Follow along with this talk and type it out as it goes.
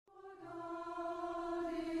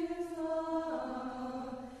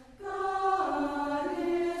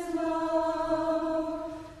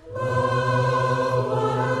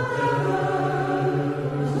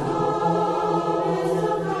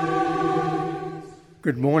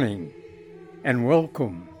Good morning, and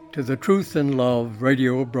welcome to the Truth and Love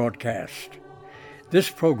radio broadcast. This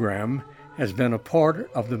program has been a part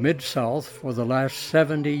of the Mid-South for the last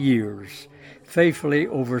 70 years, faithfully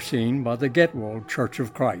overseen by the Getwold Church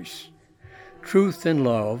of Christ. Truth and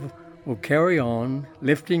Love will carry on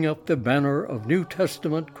lifting up the banner of New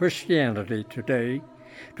Testament Christianity today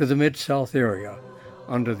to the Mid-South area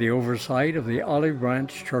under the oversight of the Olive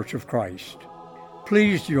Branch Church of Christ.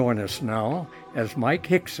 Please join us now as Mike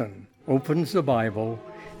HIxson opens the Bible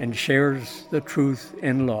and shares the truth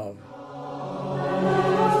in love.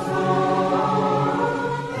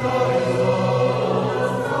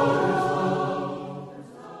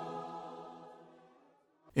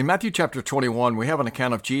 In Matthew chapter 21, we have an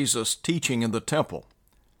account of Jesus teaching in the temple.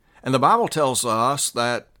 And the Bible tells us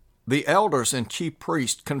that the elders and chief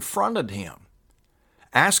priests confronted him,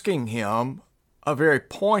 asking him a very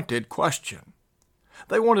pointed question.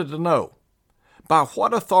 They wanted to know, by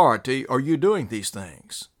what authority are you doing these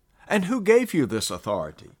things? And who gave you this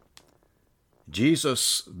authority?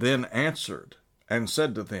 Jesus then answered and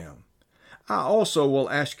said to them, I also will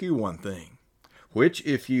ask you one thing, which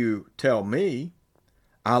if you tell me,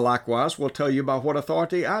 I likewise will tell you by what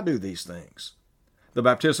authority I do these things. The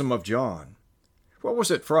baptism of John, what was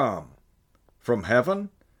it from? From heaven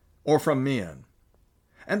or from men?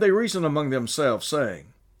 And they reasoned among themselves, saying,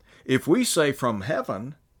 if we say from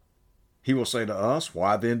heaven, he will say to us,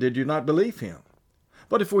 why then did you not believe him?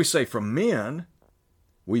 But if we say from men,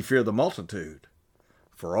 we fear the multitude,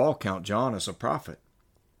 for all count John as a prophet.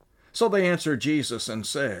 So they answered Jesus and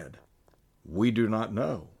said, we do not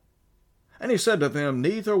know. And he said to them,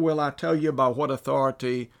 neither will I tell you by what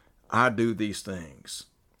authority I do these things.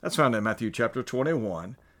 That's found in Matthew chapter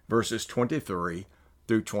 21, verses 23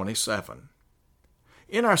 through 27.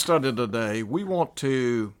 In our study today, we want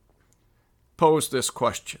to pose this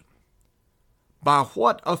question. By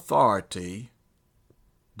what authority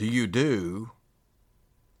do you do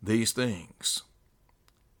these things?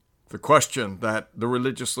 The question that the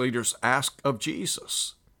religious leaders asked of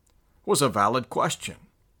Jesus was a valid question.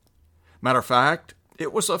 Matter of fact,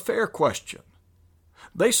 it was a fair question.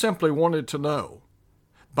 They simply wanted to know,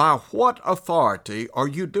 by what authority are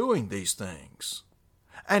you doing these things?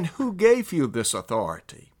 And who gave you this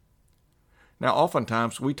authority? Now,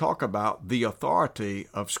 oftentimes we talk about the authority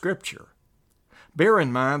of Scripture. Bear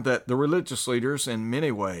in mind that the religious leaders, in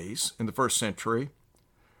many ways, in the first century,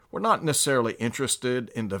 were not necessarily interested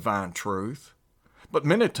in divine truth, but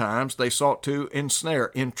many times they sought to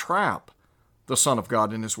ensnare, entrap the Son of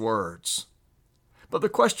God in His words. But the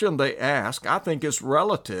question they ask, I think, is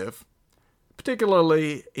relative,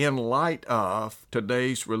 particularly in light of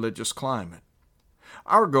today's religious climate.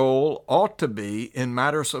 Our goal ought to be, in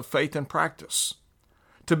matters of faith and practice,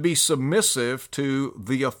 to be submissive to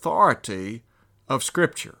the authority of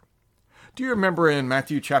Scripture. Do you remember in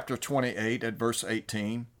Matthew chapter 28 at verse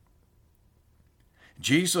 18?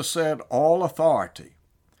 Jesus said, all authority,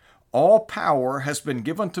 all power has been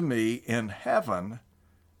given to me in heaven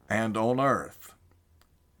and on earth.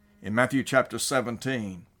 In Matthew chapter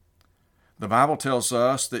 17, the Bible tells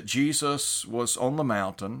us that Jesus was on the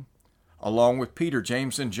mountain along with Peter,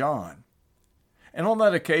 James, and John. And on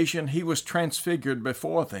that occasion, he was transfigured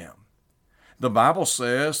before them. The Bible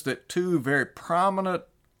says that two very prominent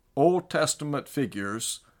Old Testament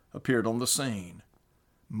figures appeared on the scene,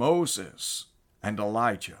 Moses and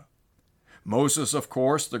Elijah. Moses, of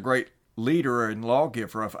course, the great leader and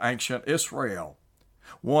lawgiver of ancient Israel,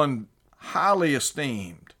 one highly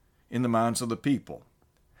esteemed in the minds of the people.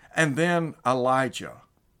 And then Elijah,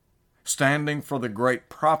 standing for the great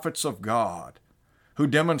prophets of God, who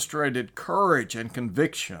demonstrated courage and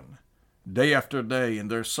conviction day after day in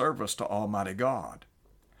their service to Almighty God.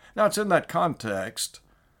 Now, it's in that context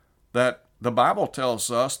that the Bible tells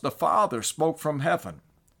us the Father spoke from heaven.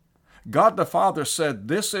 God the Father said,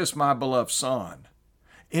 this is my beloved Son,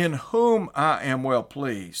 in whom I am well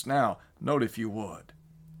pleased. Now, note if you would,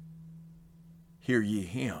 hear ye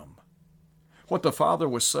him. What the Father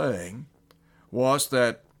was saying was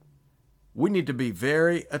that we need to be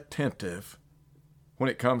very attentive when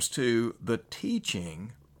it comes to the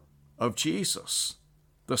teaching of Jesus,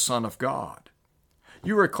 the Son of God.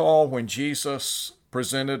 You recall when Jesus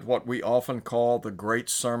presented what we often call the Great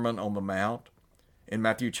Sermon on the Mount in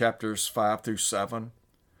Matthew chapters 5 through 7.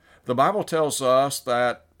 The Bible tells us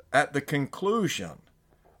that at the conclusion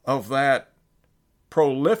of that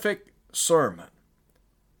prolific sermon,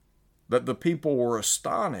 that the people were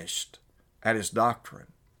astonished at his doctrine.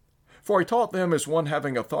 For he taught them as one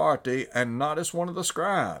having authority and not as one of the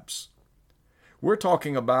scribes. We're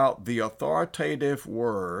talking about the authoritative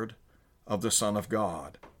word of the Son of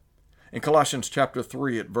God. In Colossians chapter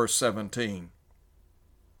 3 at verse 17,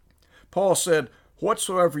 Paul said,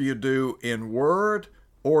 "Whatsoever you do in word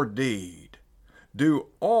or deed, do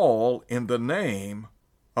all in the name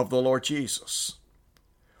of the Lord Jesus."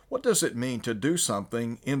 What does it mean to do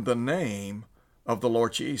something in the name of the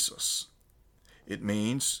Lord Jesus? It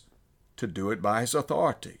means to do it by His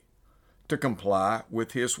authority, to comply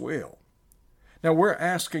with His will. Now we're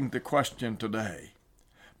asking the question today,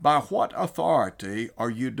 by what authority are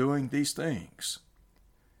you doing these things?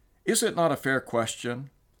 Is it not a fair question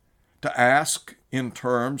to ask in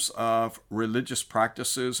terms of religious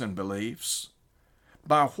practices and beliefs?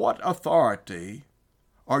 By what authority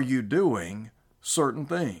are you doing certain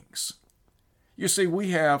things? You see, we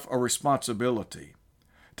have a responsibility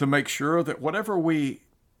to make sure that whatever we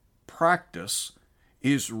practice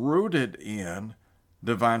is rooted in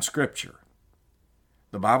divine Scripture.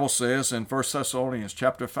 The Bible says in 1 Thessalonians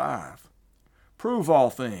chapter 5, "Prove all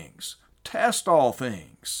things, test all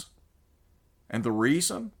things." And the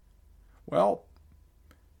reason? Well,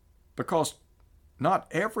 because not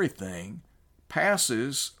everything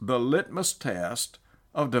passes the litmus test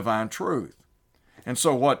of divine truth. And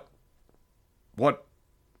so what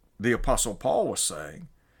the Apostle Paul was saying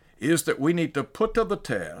is that we need to put to the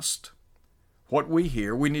test what we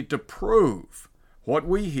hear. We need to prove what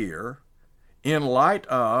we hear in light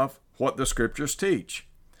of what the Scriptures teach.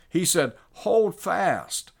 He said, hold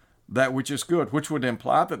fast that which is good, which would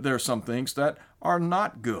imply that there are some things that are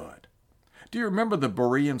not good. Do you remember the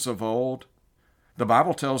Bereans of old? The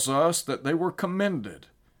Bible tells us that they were commended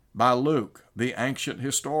by Luke, the ancient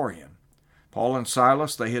historian. Paul and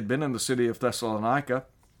Silas, they had been in the city of Thessalonica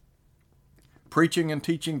preaching and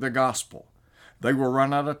teaching the gospel. They were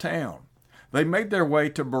run out of town. They made their way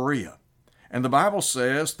to Berea. And the Bible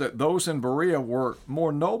says that those in Berea were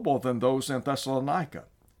more noble than those in Thessalonica,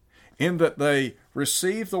 in that they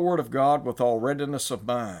received the word of God with all readiness of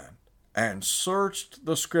mind and searched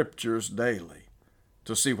the Scriptures daily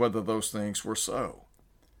to see whether those things were so.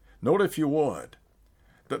 Note, if you would,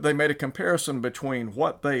 that they made a comparison between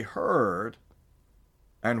what they heard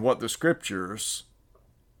and what the Scriptures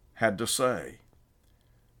had to say.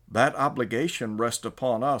 That obligation rests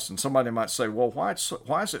upon us. And somebody might say, well, why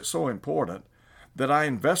is it so important that I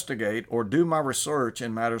investigate or do my research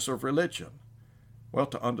in matters of religion? Well,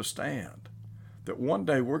 to understand that one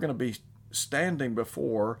day we're going to be standing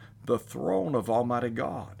before the throne of Almighty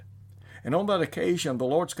God. And on that occasion, the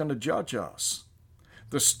Lord's going to judge us.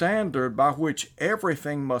 The standard by which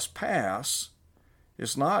everything must pass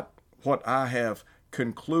is not what I have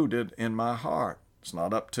concluded in my heart. It's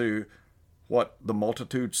not up to what the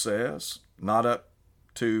multitude says, not up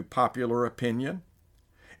to popular opinion.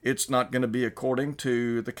 It's not going to be according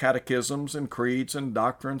to the catechisms and creeds and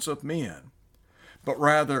doctrines of men, but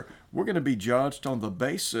rather we're going to be judged on the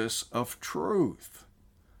basis of truth.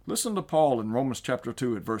 Listen to Paul in Romans chapter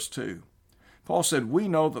 2 at verse 2. Paul said, "We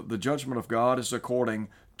know that the judgment of God is according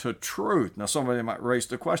to truth." Now somebody might raise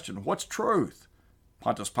the question, what's truth?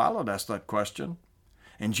 Pontius Pilate asked that question,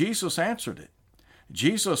 and Jesus answered it.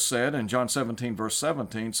 Jesus said in John 17, verse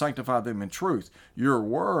 17, "Sanctify them in truth. Your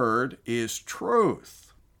word is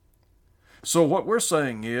truth." So what we're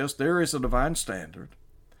saying is there is a divine standard.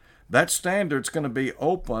 That standard's going to be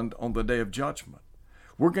opened on the day of judgment.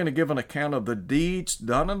 We're going to give an account of the deeds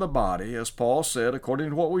done in the body, as Paul said,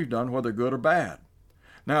 according to what we've done, whether good or bad.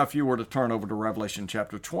 Now, if you were to turn over to Revelation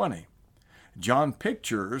chapter 20, John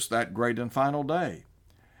pictures that great and final day.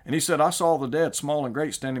 And he said, "I saw the dead, small and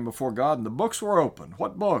great, standing before God, and the books were opened."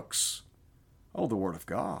 What books? Oh, the Word of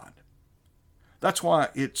God. That's why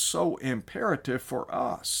it's so imperative for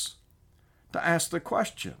us to ask the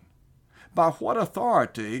question, by what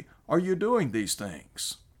authority are you doing these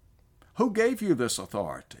things? Who gave you this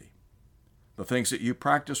authority? The things that you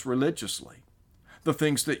practice religiously, the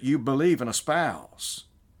things that you believe and espouse.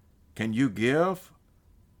 Can you give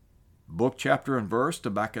book, chapter, and verse to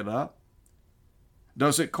back it up?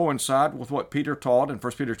 Does it coincide with what Peter taught in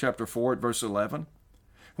 1 Peter chapter 4 at verse 11?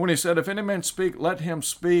 When he said, "If any man speak, let him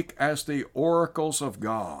speak as the oracles of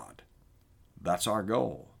God." That's our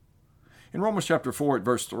goal. In Romans chapter 4 at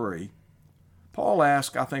verse 3, Paul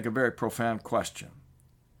asked, I think, a very profound question.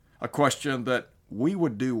 A question that we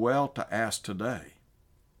would do well to ask today.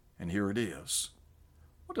 And here it is.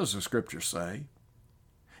 What does the Scripture say?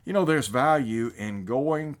 You know, there's value in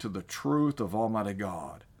going to the truth of Almighty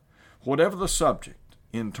God. Whatever the subject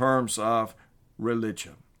in terms of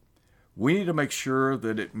religion, we need to make sure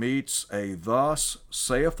that it meets a "thus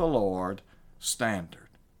saith the Lord" standard.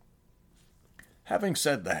 Having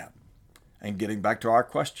said that, and getting back to our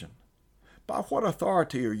question, by what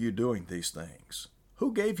authority are you doing these things?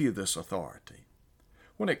 Who gave you this authority?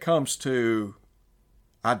 when it comes to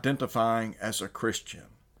identifying as a Christian,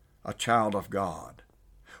 a child of God,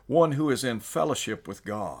 one who is in fellowship with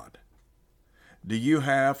God, do you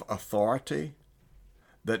have authority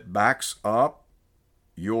that backs up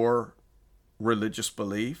your religious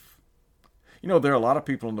belief? You know, there are a lot of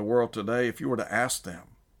people in the world today, if you were to ask them,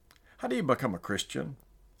 how do you become a Christian?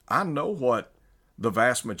 I know what the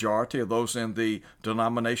vast majority of those in the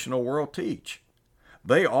denominational world teach.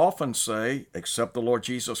 They often say, accept the Lord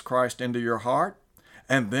Jesus Christ into your heart,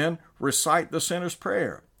 and then recite the sinner's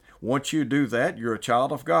prayer. Once you do that, you're a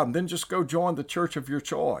child of God, and then just go join the church of your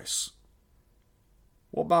choice.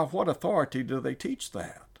 Well, by what authority do they teach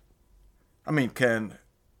that? I mean, can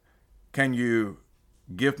you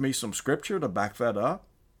give me some scripture to back that up?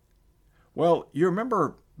 Well, you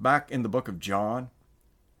remember back in the book of John,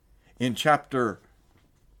 in John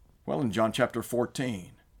chapter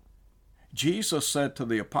 14, Jesus said to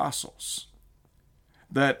the apostles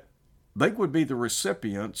that they would be the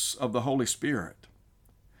recipients of the Holy Spirit,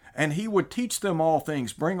 and he would teach them all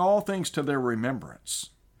things, bring all things to their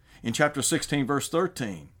remembrance. In chapter 16, verse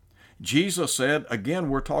 13, Jesus said, again,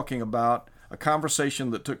 we're talking about a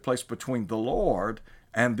conversation that took place between the Lord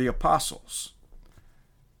and the apostles.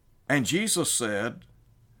 And Jesus said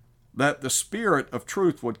that the Spirit of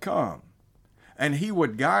truth would come, and he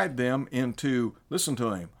would guide them into, listen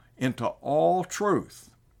to him, into all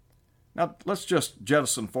truth. Now, let's just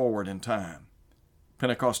jettison forward in time.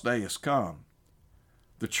 Pentecost Day has come.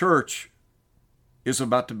 The church is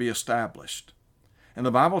about to be established. And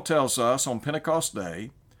the Bible tells us on Pentecost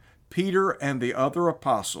Day, Peter and the other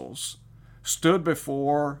apostles stood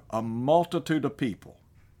before a multitude of people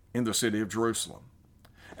in the city of Jerusalem.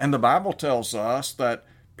 And the Bible tells us that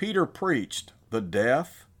Peter preached the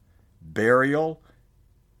death, burial,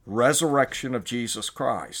 resurrection of Jesus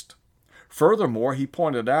Christ. Furthermore, he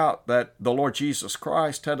pointed out that the Lord Jesus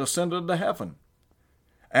Christ had ascended to heaven,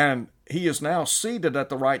 and he is now seated at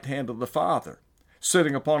the right hand of the Father,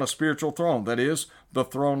 sitting upon a spiritual throne, that is, the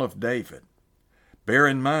throne of David. Bear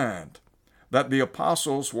in mind that the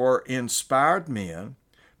apostles were inspired men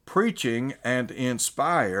preaching an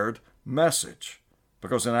inspired message,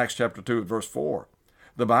 because in Acts chapter 2 verse 4,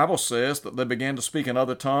 the Bible says that they began to speak in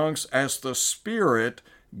other tongues as the Spirit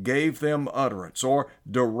gave them utterance or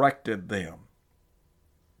directed them.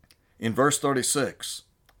 In verse 36,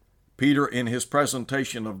 Peter, in his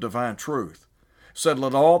presentation of divine truth, said,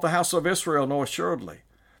 let all the house of Israel know assuredly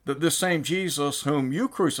that this same Jesus whom you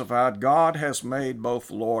crucified, God has made both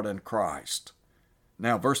Lord and Christ.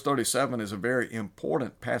 Now, verse 37 is a very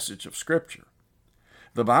important passage of Scripture.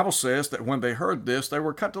 The Bible says that when they heard this, they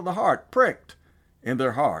were cut to the heart, pricked in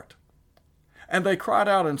their heart. And they cried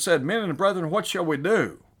out and said, men and brethren, what shall we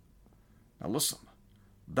do? Now listen,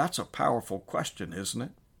 that's a powerful question, isn't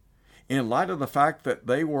it? In light of the fact that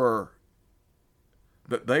they were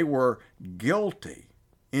guilty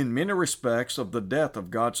in many respects of the death of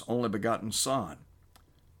God's only begotten Son.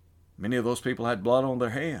 Many of those people had blood on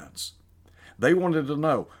their hands. They wanted to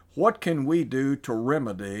know, what can we do to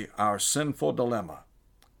remedy our sinful dilemma?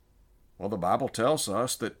 Well, the Bible tells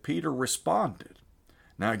us that Peter responded.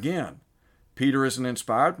 Now again, Peter is an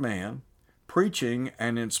inspired man preaching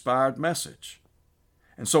an inspired message.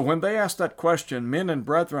 And so when they asked that question, men and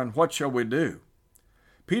brethren, what shall we do?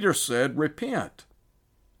 Peter said, repent,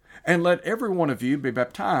 and let every one of you be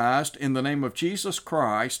baptized in the name of Jesus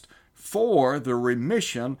Christ for the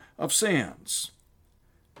remission of sins.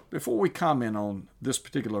 Before we comment on this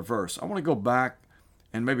particular verse, I want to go back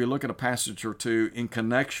and maybe look at a passage or two in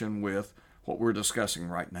connection with what we're discussing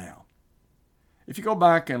right now. If you go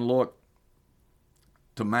back and look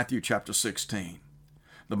to Matthew chapter 16,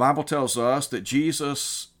 the Bible tells us that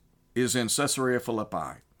Jesus is in Caesarea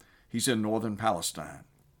Philippi. He's in northern Palestine.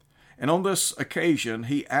 And on this occasion,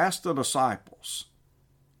 he asked the disciples,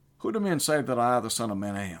 who do men say that I, the Son of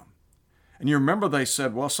Man, am? And you remember they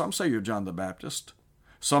said, well, some say you're John the Baptist,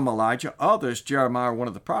 some Elijah, others Jeremiah, one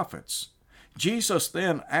of the prophets. Jesus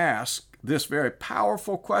then asked this very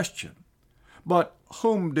powerful question, but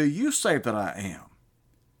whom do you say that I am?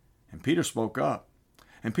 And Peter spoke up.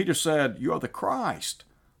 And Peter said, you are the Christ,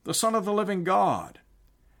 the Son of the living God.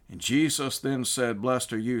 And Jesus then said,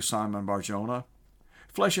 blessed are you, Simon Bar-Jonah.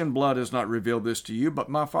 Flesh and blood has not revealed this to you, but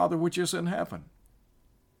my Father which is in heaven.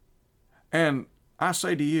 And I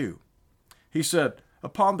say to you, he said,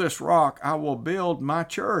 upon this rock I will build my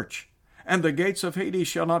church, and the gates of Hades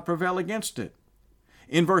shall not prevail against it.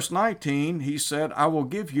 In verse 19, he said, I will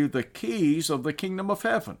give you the keys of the kingdom of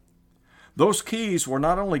heaven. Those keys were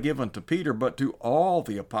not only given to Peter, but to all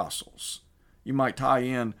the apostles. You might tie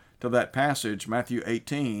in to that passage, Matthew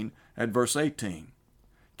 18 at verse 18.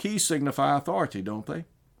 Keys signify authority, don't they?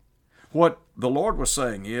 What the Lord was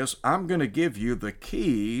saying is, I'm going to give you the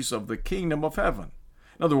keys of the kingdom of heaven.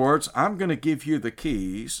 In other words, I'm going to give you the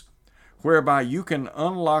keys whereby you can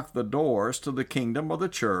unlock the doors to the kingdom of the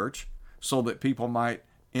church so that people might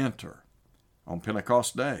enter. On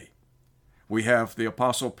Pentecost Day, we have the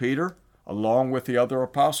Apostle Peter, along with the other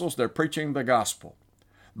apostles. They're preaching the gospel.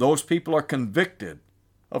 Those people are convicted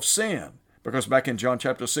of sin because back in John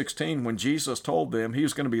chapter 16, when Jesus told them he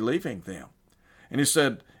was going to be leaving them, and he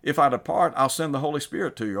said, if I depart, I'll send the Holy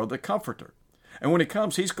Spirit to you, or the Comforter. And when he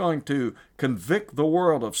comes, he's going to convict the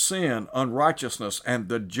world of sin, unrighteousness, and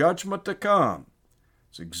the judgment to come.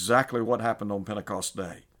 It's exactly what happened on Pentecost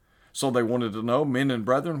Day. So they wanted to know, men and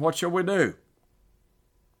brethren, what shall we do?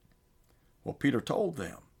 Well, Peter told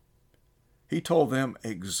them. He told them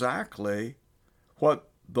exactly what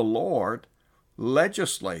the Lord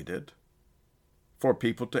legislated for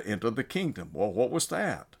people to enter the kingdom. Well, what was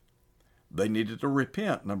that? They needed to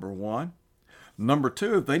repent, number one. Number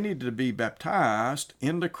two, they needed to be baptized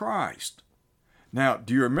into Christ. Now,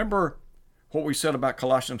 do you remember what we said about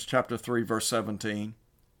Colossians chapter 3, verse 17?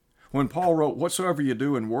 When Paul wrote, whatsoever you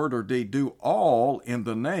do in word or deed, do all in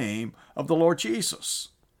the name of the Lord Jesus.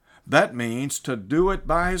 That means to do it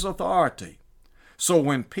by his authority. So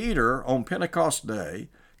when Peter, on Pentecost Day,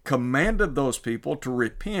 commanded those people to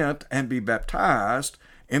repent and be baptized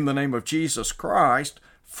in the name of Jesus Christ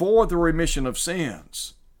for the remission of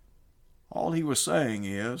sins, all he was saying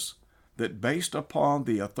is that based upon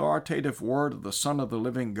the authoritative word of the Son of the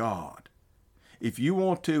living God, if you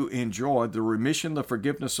want to enjoy the remission, the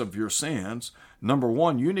forgiveness of your sins, number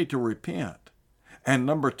one, you need to repent. And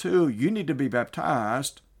number two, you need to be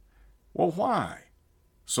baptized. Well, why?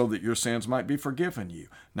 So that your sins might be forgiven you.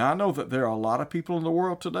 Now, I know that there are a lot of people in the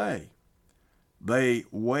world today. They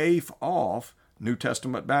waive off New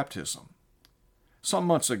Testament baptism. Some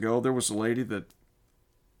months ago, there was a lady that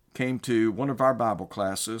came to one of our Bible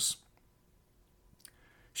classes.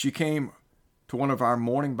 She came to one of our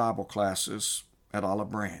morning Bible classes at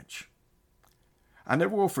Olive Branch. I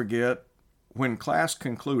never will forget, when class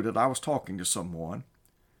concluded, I was talking to someone,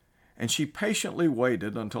 and she patiently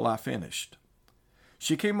waited until I finished.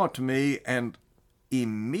 She came up to me and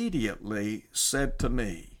immediately said to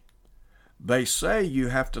me, they say you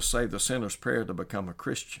have to say the sinner's prayer to become a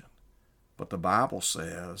Christian, but the Bible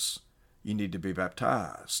says you need to be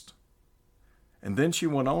baptized. And then she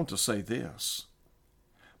went on to say this,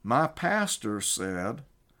 my pastor said,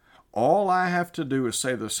 all I have to do is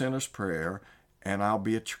say the sinner's prayer and I'll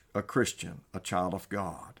be a Christian, a child of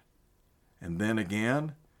God. And then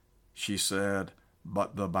again, she said,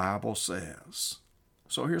 but the Bible says.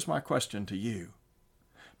 So here's my question to you.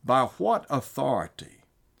 By what authority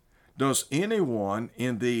does anyone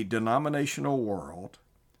in the denominational world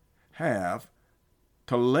have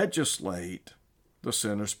to legislate the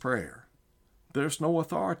sinner's prayer? There's no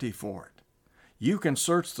authority for it. You can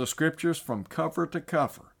search the scriptures from cover to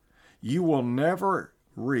cover. You will never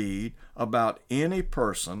read about any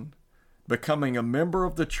person becoming a member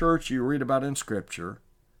of the church you read about in Scripture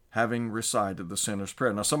having recited the sinner's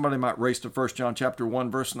prayer. Now, somebody might race to 1 John chapter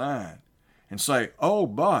 1, verse 9 and say, oh,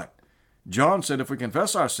 but John said if we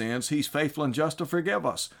confess our sins, he's faithful and just to forgive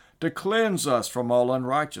us, to cleanse us from all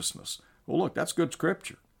unrighteousness. Well, look, that's good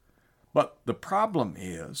Scripture. But the problem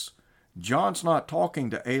is, John's not talking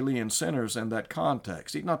to alien sinners in that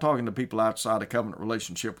context. He's not talking to people outside a covenant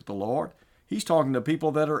relationship with the Lord. He's talking to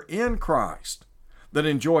people that are in Christ, that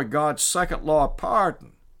enjoy God's second law of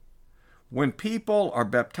pardon. When people are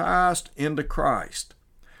baptized into Christ,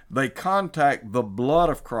 they contact the blood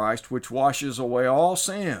of Christ, which washes away all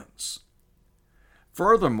sins.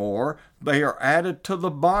 Furthermore, they are added to the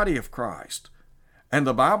body of Christ. And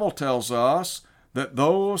the Bible tells us that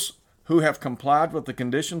those who have complied with the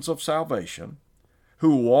conditions of salvation,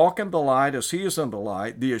 who walk in the light as he is in the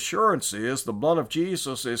light, the assurance is the blood of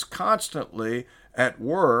Jesus is constantly at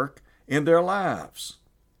work in their lives.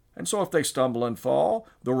 And so if they stumble and fall,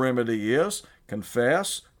 the remedy is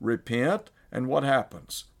confess, repent, and what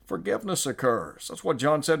happens? Forgiveness occurs. That's what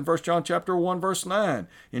John said in 1 John chapter 1, verse 9.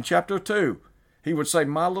 In chapter 2, he would say,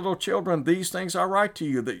 my little children, these things I write to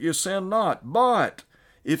you, that you sin not. But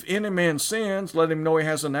if any man sins, let him know he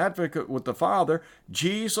has an advocate with the Father,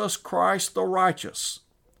 Jesus Christ the righteous.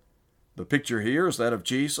 The picture here is that of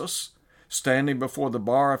Jesus standing before the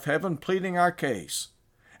bar of heaven, pleading our case.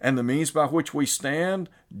 And the means by which we stand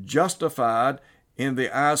justified in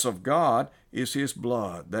the eyes of God is his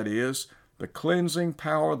blood. That is, the cleansing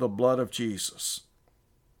power of the blood of Jesus.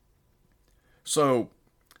 So,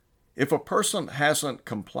 if a person hasn't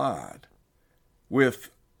complied with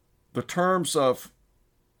the terms of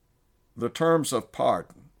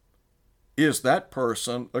pardon, Is that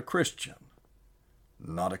person a Christian?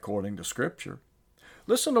 Not according to Scripture.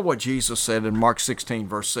 Listen to what Jesus said in Mark 16,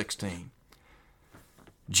 verse 16.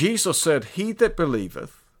 Jesus said, "He that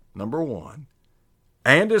believeth," number 1,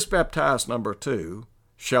 "and is baptized," number 2,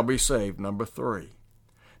 "shall be saved," number 3.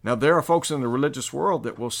 Now, there are folks in the religious world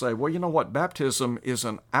that will say, well, you know what? Baptism is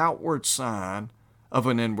an outward sign of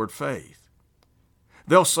an inward faith.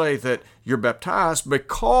 They'll say that you're baptized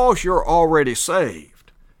because you're already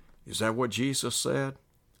saved. Is that what Jesus said?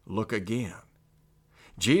 Look again.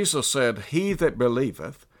 Jesus said, "He that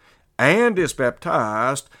believeth and is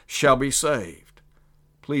baptized shall be saved."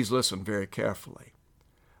 Please listen very carefully.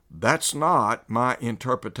 That's not my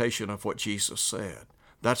interpretation of what Jesus said.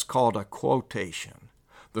 That's called a quotation.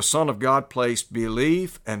 The Son of God placed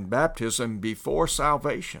belief and baptism before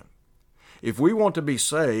salvation. If we want to be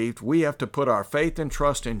saved, we have to put our faith and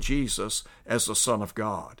trust in Jesus as the Son of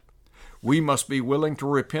God. We must be willing to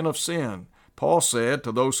repent of sin. Paul said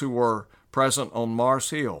to those who were present on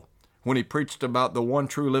Mars Hill when he preached about the one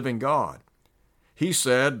true living God. He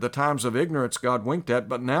said, "The times of ignorance God winked at,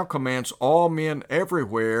 but now commands all men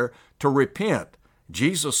everywhere to repent."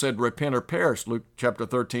 Jesus said, "Repent or perish," Luke chapter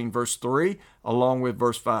 13, verse 3, along with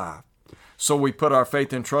verse 5. So we put our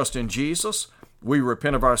faith and trust in Jesus. We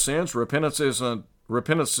repent of our sins. Repentance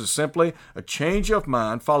is simply a change of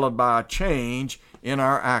mind followed by a change in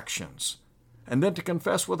our actions. And then to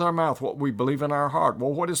confess with our mouth what we believe in our heart.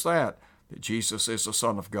 Well, what is that? That Jesus is the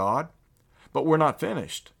Son of God. But we're not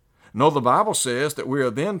finished. No, the Bible says that we are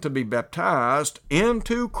then to be baptized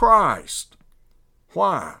into Christ.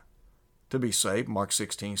 Why? To be saved, Mark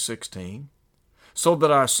 16:16, so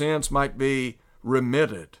that our sins might be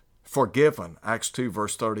remitted, forgiven, Acts 2,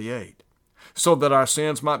 verse 38, so that our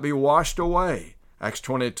sins might be washed away, Acts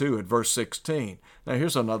 22 at verse 16. Now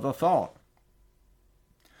here's another thought.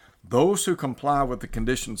 Those who comply with the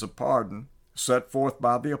conditions of pardon set forth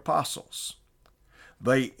by the apostles,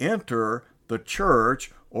 they enter the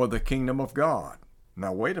church or the kingdom of God.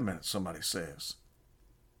 Now wait a minute, somebody says.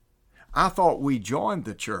 I thought we joined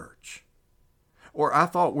the church. Or I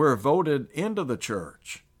thought we were voted into the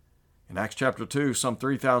church. In Acts chapter 2, some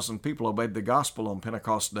 3,000 people obeyed the gospel on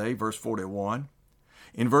Pentecost Day, verse 41.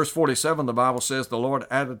 In verse 47, the Bible says the Lord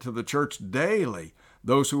added to the church daily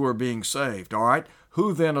those who were being saved. All right,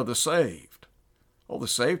 who then are the saved? Well, the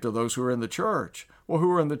saved are those who are in the church. Well,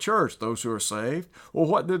 who are in the church? Those who are saved. Well,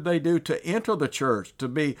 what did they do to enter the church, to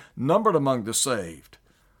be numbered among the saved?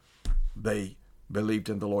 They believed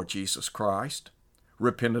in the Lord Jesus Christ,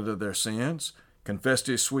 repented of their sins, confessed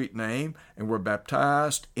His sweet name, and were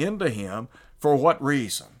baptized into Him. For what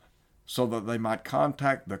reason? So that they might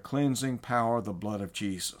contact the cleansing power of the blood of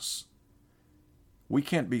Jesus. We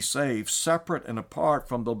can't be saved separate and apart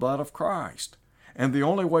from the blood of Christ. And the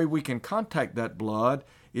only way we can contact that blood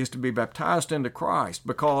is to be baptized into Christ,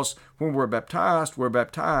 because when we're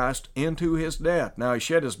baptized into His death. Now, He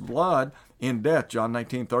shed His blood in death, John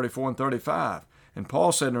 19:34 and 35. And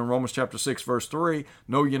Paul said in Romans chapter 6, verse 3,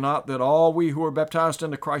 "Know ye not that all we who were baptized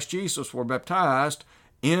into Christ Jesus were baptized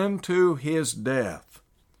into His death?"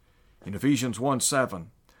 In Ephesians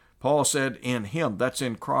 1:7, Paul said, "In Him," that's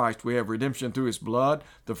in Christ, "we have redemption through His blood,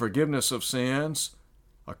 the forgiveness of sins,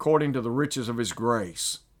 according to the riches of His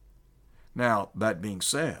grace." Now, that being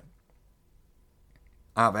said,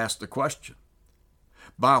 I've asked the question,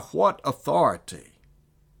 by what authority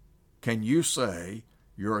can you say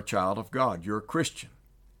you're a child of God, you're a Christian?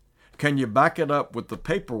 Can you back it up with the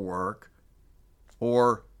paperwork,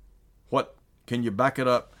 or what? Can you back it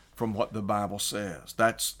up from what the Bible says?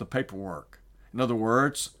 That's the paperwork. In other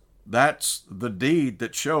words, that's the deed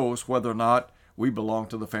that shows whether or not we belong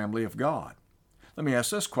to the family of God. Let me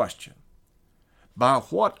ask this question. By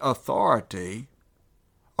what authority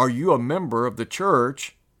are you a member of the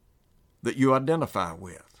church that you identify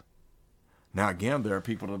with? Now, again, there are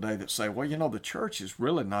people today that say, well, you know, the church is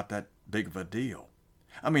really not that big of a deal.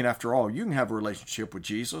 I mean, after all, you can have a relationship with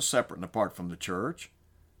Jesus separate and apart from the church.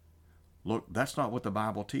 Look, that's not what the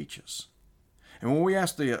Bible teaches. And when we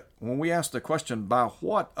ask the question, by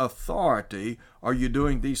what authority are you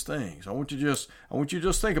doing these things? I want you to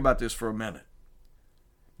just think about this for a minute.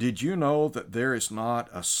 Did you know that there is not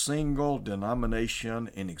a single denomination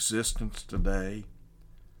in existence today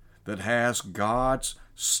that has God's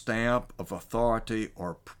stamp of authority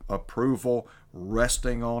or approval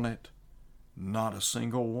resting on it? Not a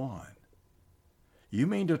single one. You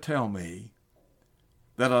mean to tell me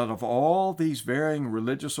that out of all these varying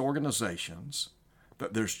religious organizations,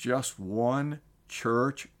 that there's just one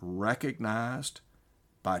church recognized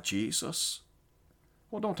by Jesus?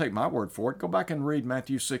 Well, don't take my word for it. Go back and read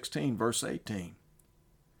Matthew 16, verse 18.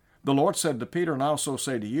 The Lord said to Peter, and I also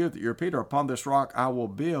say to you, that you're Peter, upon this rock I will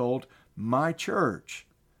build my church.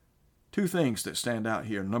 Two things that stand out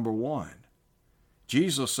here. Number one,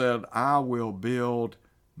 Jesus said, I will build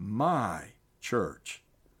my church.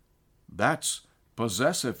 That's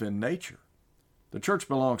possessive in nature. The church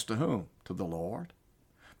belongs to whom? To the Lord.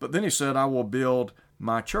 But then he said, I will build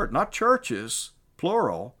my church. Not churches,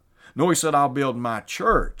 plural. No, he said, I'll build my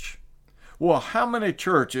church. Well, how many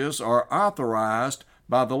churches are authorized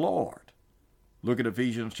by the Lord? Look at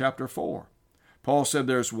Ephesians chapter 4. Paul said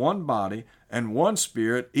there's one body and one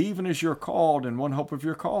Spirit, even as you're called, in one hope of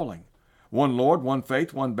your calling. One Lord, one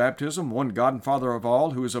faith, one baptism, one God and Father of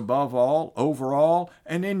all, who is above all, over all,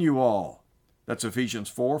 and in you all. That's Ephesians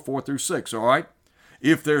 4, 4 through 6, all right?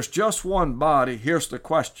 If there's just one body, here's the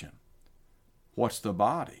question. What's the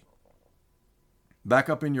body? Back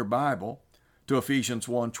up in your Bible to Ephesians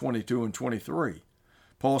 1, 22 and 23.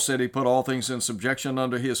 Paul said he put all things in subjection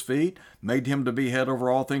under his feet, made him to be head over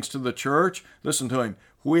all things to the church. Listen to him,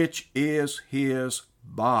 which is his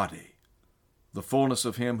body, the fullness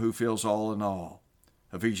of him who fills all in all.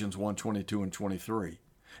 Ephesians 1, 22 and 23.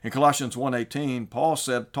 In Colossians 1:18, Paul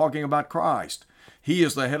said, talking about Christ, he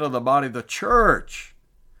is the head of the body, the church.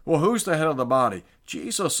 Well, who's the head of the body?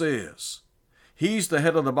 Jesus is. He's the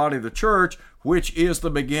head of the body, the church, which is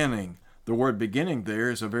the beginning. The word beginning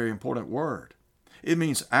there is a very important word. It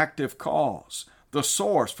means active cause, the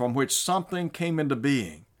source from which something came into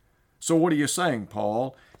being. So what are you saying,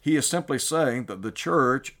 Paul? He is simply saying that the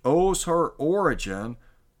church owes her origin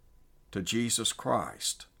to Jesus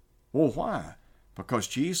Christ. Well, why? Because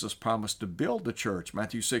Jesus promised to build the church,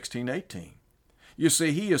 Matthew 16:18. You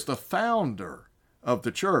see, he is the founder of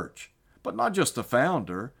the church, but not just the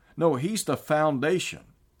founder. No, he's the foundation.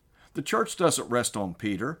 The church doesn't rest on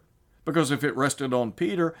Peter, because if it rested on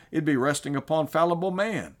Peter, it'd be resting upon fallible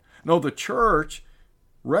man. No, the church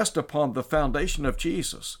rests upon the foundation of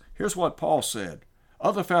Jesus. Here's what Paul said.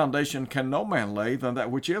 Other foundation can no man lay than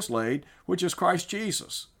that which is laid, which is Christ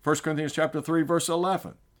Jesus. 1 Corinthians chapter 3, verse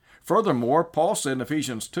 11. Furthermore, Paul said in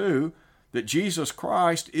Ephesians 2 that Jesus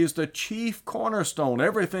Christ is the chief cornerstone.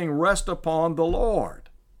 Everything rests upon the Lord.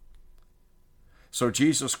 So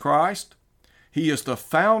Jesus Christ, he is the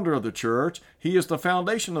founder of the church. He is the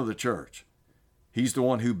foundation of the church. He's the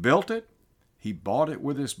one who built it. He bought it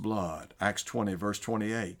with his blood. Acts 20, verse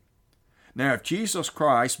 28. Now, if Jesus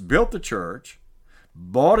Christ built the church,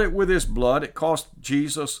 bought it with his blood, it cost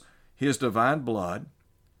Jesus his divine blood,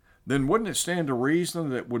 then wouldn't it stand to reason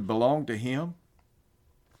that it would belong to him?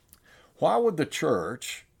 Why would the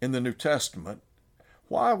church in the New Testament,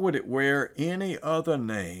 why would it wear any other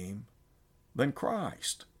name than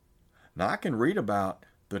Christ? Now, I can read about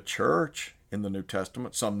the church in the New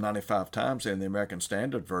Testament some 95 times in the American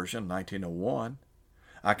Standard Version, 1901.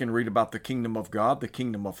 I can read about the kingdom of God, the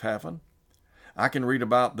kingdom of heaven. I can read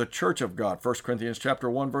about the church of God, 1 Corinthians chapter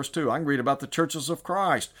 1, verse 2. I can read about the churches of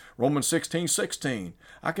Christ, Romans 16:16.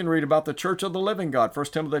 I can read about the church of the living God,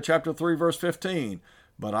 1 Timothy chapter 3, verse 15.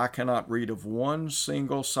 But I cannot read of one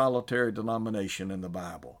single solitary denomination in the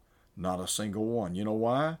Bible. Not a single one. You know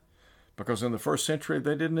why? Because in the first century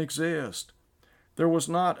they didn't exist. There was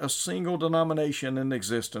not a single denomination in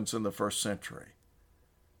existence in the first century.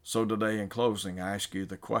 So today, in closing, I ask you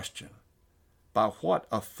the question, by what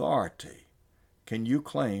authority can you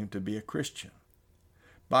claim to be a Christian?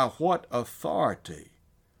 By what authority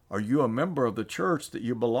are you a member of the church that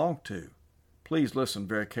you belong to? Please listen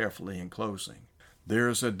very carefully in closing. There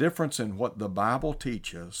is a difference in what the Bible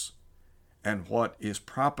teaches and what is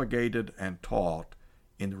propagated and taught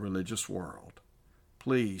in the religious world.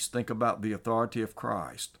 Please think about the authority of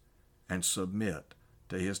Christ and submit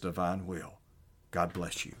to his divine will. God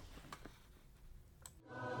bless you.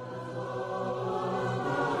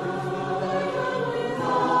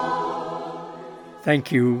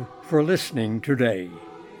 Thank you for listening today.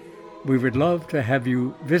 We would love to have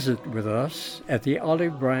you visit with us at the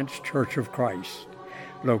Olive Branch Church of Christ,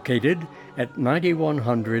 located at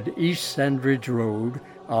 9100 East Sandridge Road,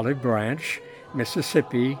 Olive Branch,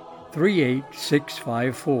 Mississippi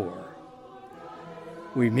 38654.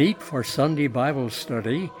 We meet for Sunday Bible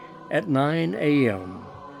study at 9 a.m.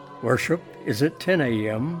 Worship is at 10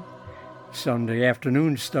 a.m. Sunday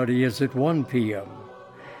afternoon study is at 1 p.m.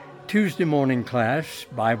 Tuesday morning class,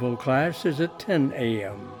 Bible class, is at 10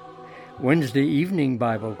 a.m. Wednesday evening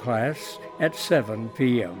Bible class at 7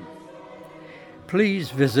 p.m.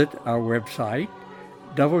 Please visit our website,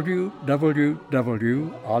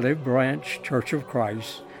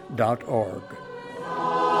 www.olivebranchchurchofchrist.org.